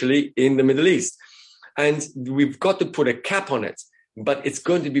 especially in the Middle East. And we've got to put a cap on it. But it's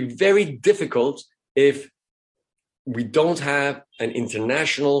going to be very difficult if we don't have an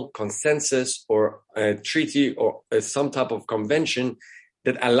international consensus or a treaty or some type of convention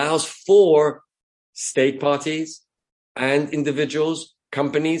that allows for state parties and individuals,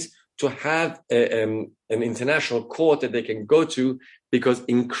 companies, to have an international court that they can go to, because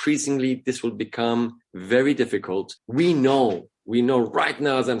increasingly this will become very difficult. We know right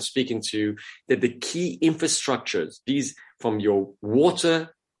now as I'm speaking to you that the key infrastructures, these from your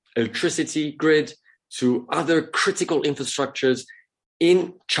water, electricity grid to other critical infrastructures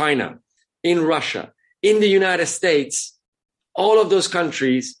in China, in Russia, in the United States, all of those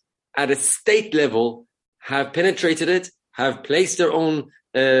countries at a state level have penetrated it, have placed their own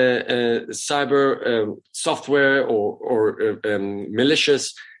cyber software or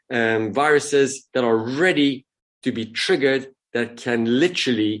malicious viruses that are ready to be triggered, that can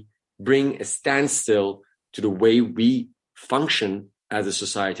literally bring a standstill to the way we function as a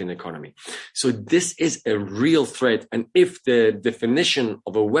society and economy. So this is a real threat. And if the definition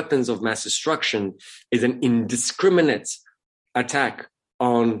of a weapons of mass destruction is an indiscriminate attack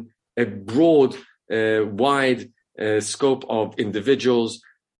on a broad, wide scope of individuals,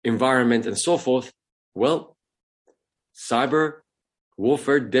 environment, and so forth, well, cyber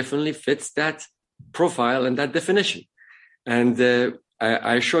warfare definitely fits that profile and that definition. And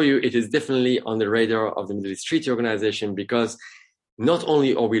I assure you, it is definitely on the radar of the Middle East Treaty Organization, because not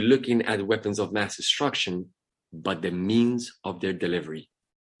only are we looking at weapons of mass destruction, but the means of their delivery.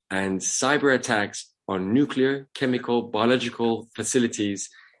 And cyber attacks on nuclear, chemical, biological facilities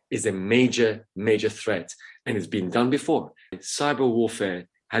is a major, major threat. And it's been done before. Cyber warfare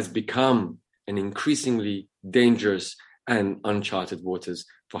has become an increasingly dangerous and uncharted waters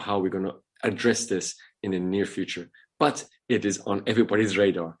for how we're going to address this in the near future. But it is on everybody's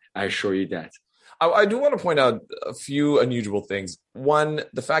radar. I assure you that. I do want to point out a few unusual things. One,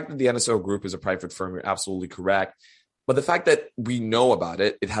 the fact that the NSO Group is a private firm, you're absolutely correct. But the fact that we know about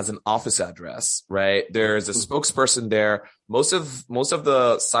it, it has an office address, right? There's a spokesperson there. Most of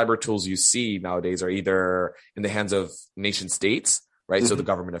the cyber tools you see nowadays are either in the hands of nation states, right? So the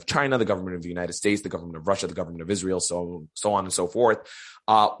government of China, the government of the United States, the government of Russia, the government of Israel, so on and so forth.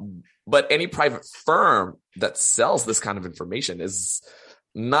 But any private firm that sells this kind of information is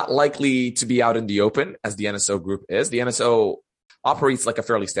not likely to be out in the open as the NSO group is. The NSO operates like a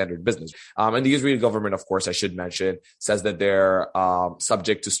fairly standard business. And the Israeli government, of course, I should mention, says that they're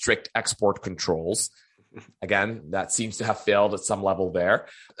subject to strict export controls. Again, that seems to have failed at some level there.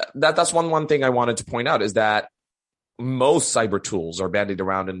 That's one thing I wanted to point out is that most cyber tools are bandied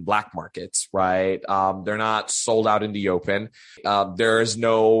around in black markets, right? They're not sold out in the open. There is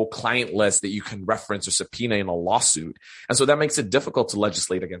no client list that you can reference or subpoena in a lawsuit. And so that makes it difficult to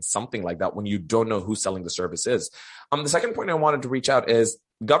legislate against something like that when you don't know who's selling the service is. The second point I wanted to reach out is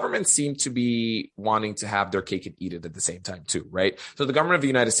governments seem to be wanting to have their cake and eat it at the same time too, right? So the government of the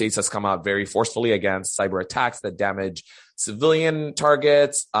United States has come out very forcefully against cyber attacks that damage civilian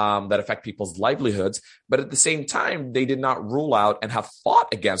targets, that affect people's livelihoods. But at the same time, they did not rule out and have fought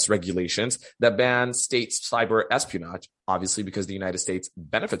against regulations that ban states' cyber espionage, obviously because the United States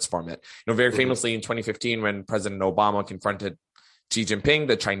benefits from it. Very famously in 2015, when President Obama confronted Xi Jinping,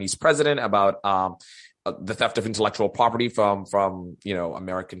 the Chinese president, about the theft of intellectual property from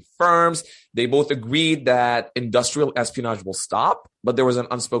American firms. They both agreed that industrial espionage will stop, but there was an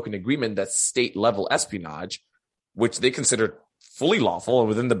unspoken agreement that state level espionage, which they considered fully lawful and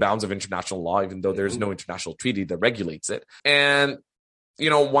within the bounds of international law, even though there's no international treaty that regulates it. And,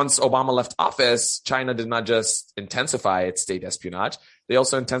 once Obama left office, China did not just intensify its state espionage, they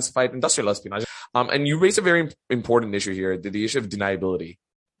also intensified industrial espionage. And you raise a very important issue here, the issue of deniability.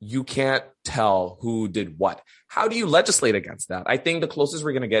 You can't tell who did what. How do you legislate against that? I think the closest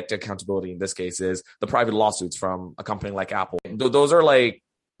we're going to get to accountability in this case is the private lawsuits from a company like Apple. Those are like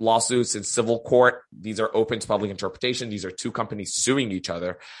lawsuits in civil court. These are open to public interpretation. These are two companies suing each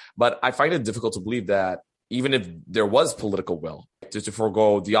other. But I find it difficult to believe that even if there was political will to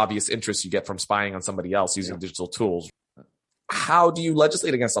forego the obvious interest you get from spying on somebody else using digital tools, how do you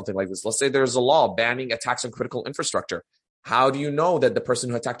legislate against something like this? Let's say there's a law banning attacks on critical infrastructure. How do you know that the person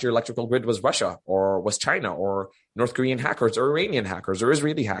who attacked your electrical grid was Russia or was China or North Korean hackers or Iranian hackers or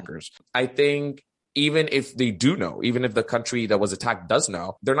Israeli hackers? I think even if they do know, even if the country that was attacked does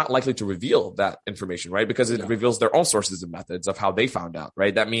know, they're not likely to reveal that information, right? Because it reveals their own sources and methods of how they found out,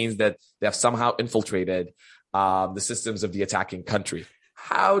 right? That means that they have somehow infiltrated the systems of the attacking country.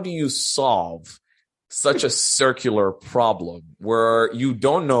 How do you solve such a circular problem where you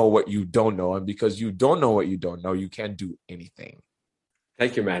don't know what you don't know, and because you don't know what you don't know, you can't do anything?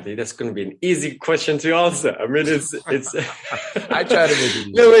 Thank you, Matty. That's going to be an easy question to answer. I mean, it's. I try to make it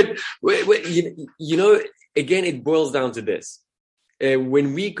easy. Wait. Again, it boils down to this.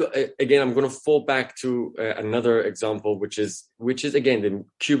 When we go, again, I'm going to fall back to another example, which is again the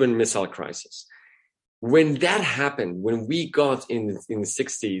Cuban Missile Crisis. When that happened, when we got in the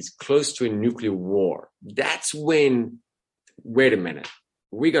 60s close to a nuclear war, that's when, wait a minute,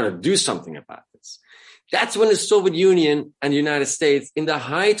 we got to do something about this. That's when the Soviet Union and the United States, in the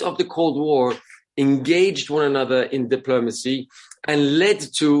height of the Cold War, engaged one another in diplomacy and led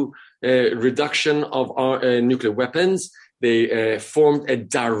to reduction of our nuclear weapons. They formed a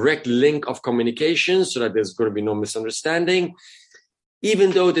direct link of communication so that there's going to be no misunderstanding.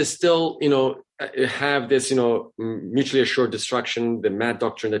 Even though they still, have this, mutually assured destruction, the MAD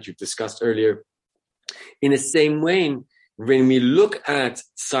doctrine that you've discussed earlier. In the same way, when we look at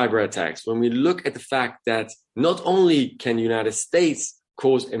cyber attacks, when we look at the fact that not only can the United States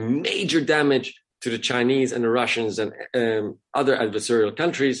cause a major damage to the Chinese and the Russians and other adversarial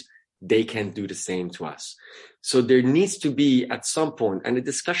countries, they can do the same to us. So there needs to be at some point, and the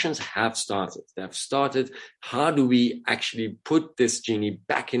discussions have started. They have started. How do we actually put this genie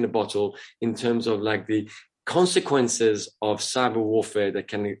back in the bottle in terms of like the consequences of cyber warfare that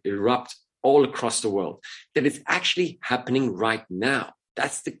can erupt all across the world? That is actually happening right now.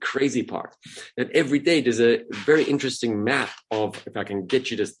 That's the crazy part. That every day there's a very interesting map of, if I can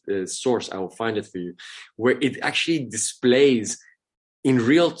get you the source, I will find it for you, where it actually displays in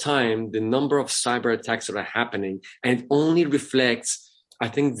real time the number of cyber attacks that are happening, and it only reflects, I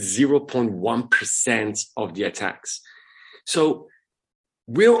think, 0.1% of the attacks. So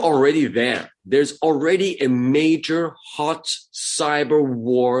we're already there. There's already a major hot cyber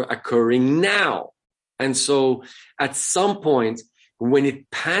war occurring now. And so at some point, when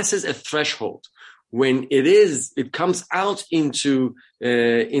it passes a threshold, when it comes out into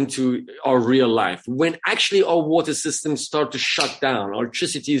our real life, when actually our water systems start to shut down,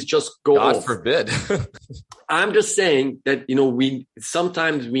 electricities just go off. God forbid. I'm just saying that, we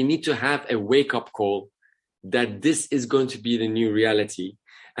sometimes we need to have a wake up call that this is going to be the new reality.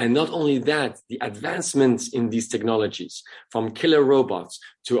 And not only that, the advancements in these technologies, from killer robots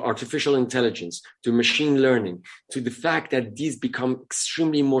to artificial intelligence to machine learning, to the fact that these become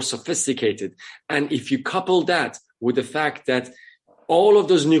extremely more sophisticated. And if you couple that with the fact that all of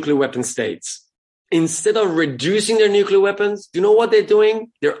those nuclear weapon states, instead of reducing their nuclear weapons, do you know what they're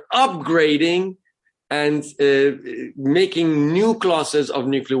doing? They're upgrading and making new classes of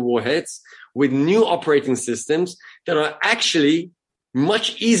nuclear warheads with new operating systems that are actually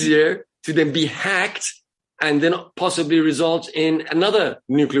much easier to then be hacked and then possibly result in another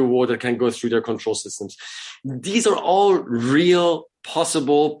nuclear war that can go through their control systems. These are all real,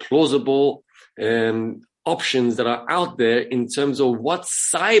 possible, plausible options that are out there in terms of what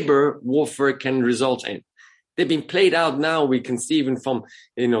cyber warfare can result in. They've been played out now. We can see even from,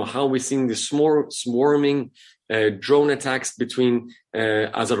 how we're seeing the swarming drone attacks between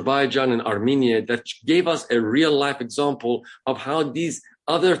Azerbaijan and Armenia that gave us a real life example of how these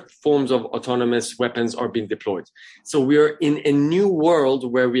other forms of autonomous weapons are being deployed. So we are in a new world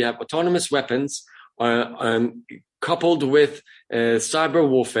where we have autonomous weapons coupled with cyber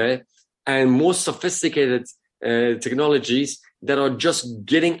warfare and more sophisticated technologies that are just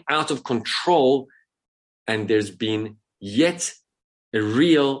getting out of control. And there's been yet a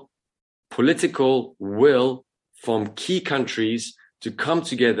real political will from key countries to come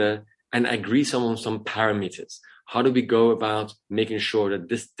together and agree on some parameters. How do we go about making sure that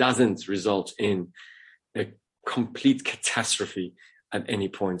this doesn't result in a complete catastrophe at any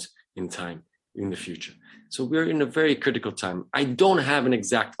point in time in the future? So we're in a very critical time. I don't have an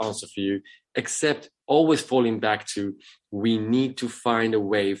exact answer for you, except always falling back to we need to find a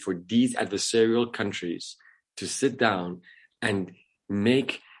way for these adversarial countries to sit down and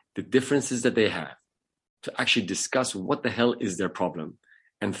make the differences that they have, to actually discuss what the hell is their problem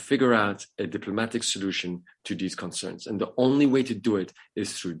and figure out a diplomatic solution to these concerns. And the only way to do it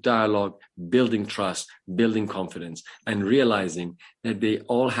is through dialogue, building trust, building confidence, and realizing that they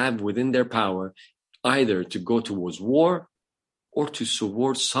all have within their power either to go towards war or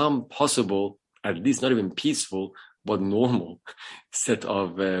towards some possible, at least not even peaceful, but normal set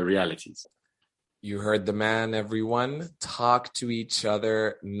of realities. You heard the man, everyone. Talk to each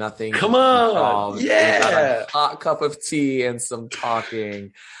other. Nothing. Come on. Yeah. A hot cup of tea and some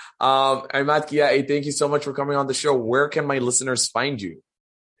talking. Imad Kiai, thank you so much for coming on the show. Where can my listeners find you?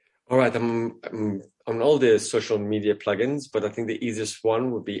 All right. I'm on all the social media plugins, but I think the easiest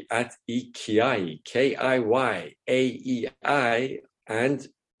one would be at Kiai, Kiyaei. And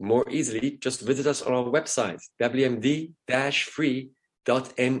more easily, just visit us on our website, wmd-free.me.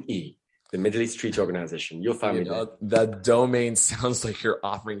 The Middle East Treaty Organization. You'll find me there. That domain sounds like you're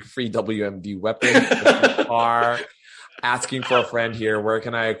offering free WMD weapons. If you are asking for a friend here, where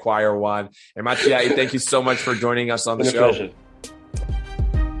can I acquire one? And Imad Kiai, thank you so much for joining us on the show. Pleasure.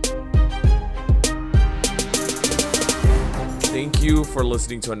 Thank you for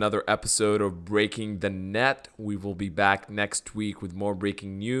listening to another episode of Breaking the Net. We will be back next week with more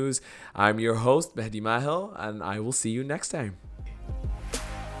breaking news. I'm your host, Mehdi Mahel, and I will see you next time.